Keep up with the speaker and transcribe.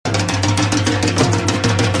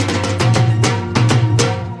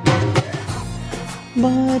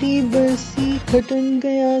ਬਾਰੀ ਬਰਸੀ ਖਟਣ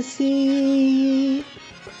ਗਿਆ ਸੀ।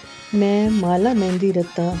 मैं माला मेहंदी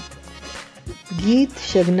रता गीत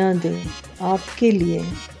शगना दे आपके लिए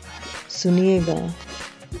सुनिएगा।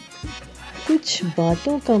 कुछ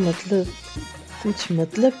बातों का मतलब, कुछ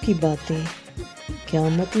मतलब की बातें। क्या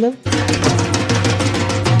मतलब?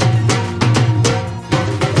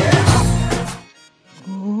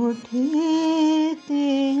 कोठे ते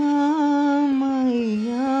आ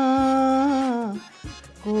माहिया,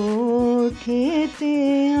 कोठे ते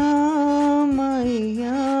आ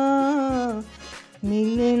माहिया,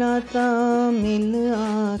 मिलना ता मिल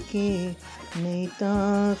आके, नहीं ता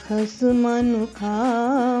खसमां नूं खा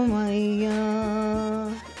माहिया।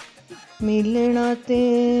 मिलना ते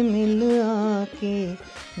मिल आके,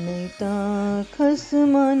 नहीं ता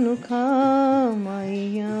खसमां नूं खा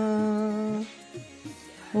माहिया।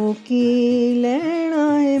 ओ की लैना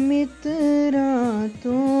है मित्रां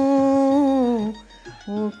तो,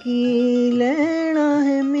 ओ की लैना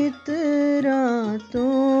है मित्रां तो,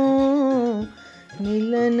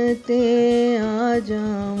 मिलन ते आ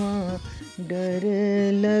जावां डर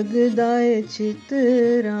लगदा है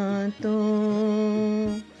चित्रां तो।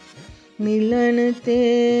 मिलन ते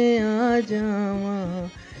आ जावां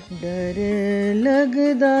डर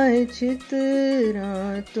लगदा है चित्रां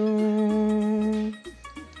तो।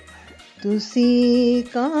 तुसी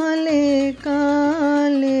काले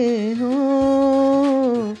काले हो,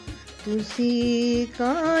 तुसी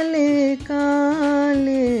काले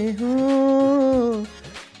काले हो,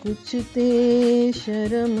 कुछ ते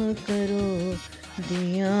शर्म करो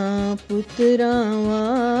दियां पुत्रां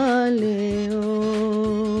वाले हो।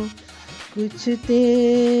 कुछ ते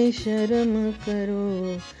शर्म करो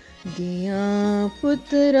दियां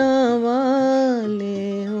पुत्रां वाले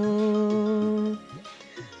हो।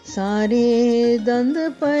 सारे दंद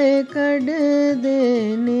पे कढ़दे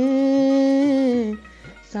ने,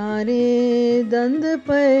 सारे दंद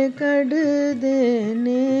पे कढ़दे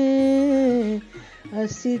ने,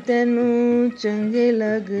 असी तैनू चंगे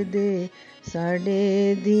लगदे साडे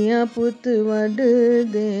दियां पुत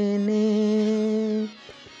वड्डदे ने।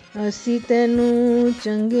 असी तैनू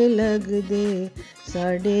चंगे लगदे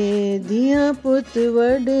साडे दियां पुत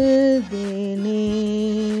वड्डदे ने।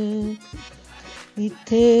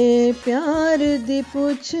 इत्थे प्यार दी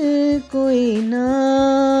पुछ कोई ना,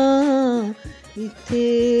 इत्थे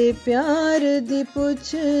प्यार दी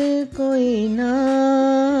पुछ कोई ना,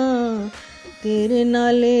 तेरे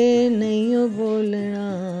नाले नहीं बोलना,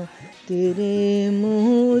 तेरे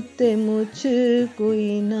मुँह ते मुछ कोई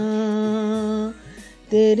ना।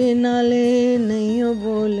 तेरे नाले नहीं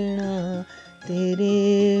बोलना, तेरे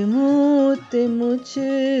मुँह ते मुछ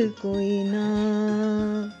कोई ना।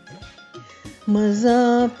 मज़ा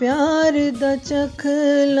प्यार दा चख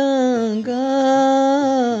लांगा,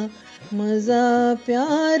 मज़ा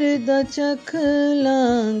प्यार दा चख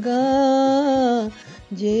लांगा,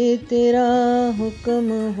 जे तेरा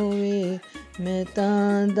हुक्म होवे मैं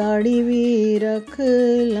तां दाड़ी भी रख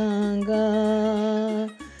लांगा।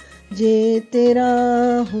 जे तेरा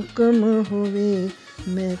हुक्म होवे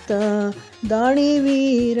मैं तां दाड़ी भी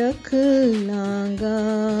रख लांगा।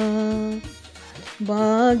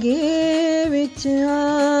 बागे विच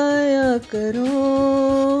आया करो,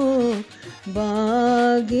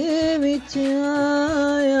 बागे विच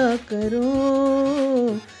आया करो,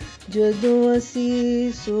 जदों असी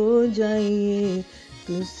सो जाइए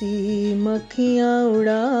तुसी मक्खियां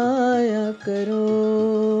उड़ाया करो।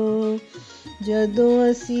 जदों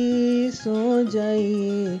असी सो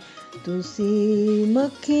जाइए तुसी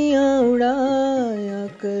मक्खियां उड़ाया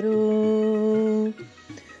करो।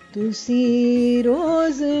 तुसी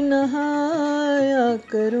रोज नहाया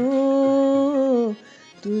करो,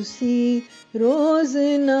 तुसी रोज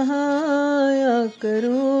नहाया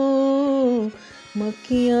करो,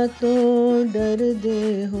 मक्खियां तो डरदे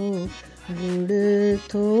हो गुड़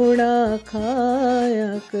थोड़ा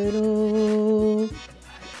खाया करो।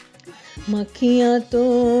 मक्खियां तो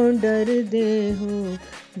डरदे हो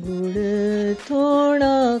गुड़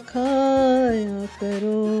थोड़ा खाया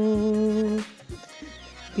करो।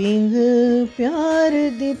 पिंग प्यार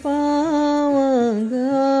दी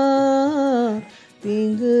पावांगा,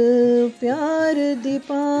 पिंग प्यार दी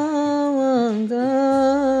पावांगा,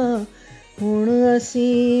 हुण असी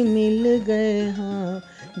मिल गए हाँ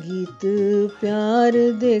गीत प्यार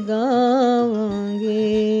दे गावांगे।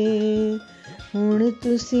 हुण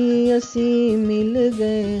तुसी असी मिल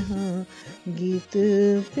गए हाँ गीत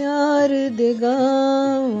प्यार दे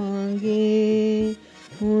गावांगे।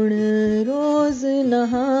 हुण रोज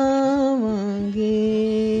नहावांगे।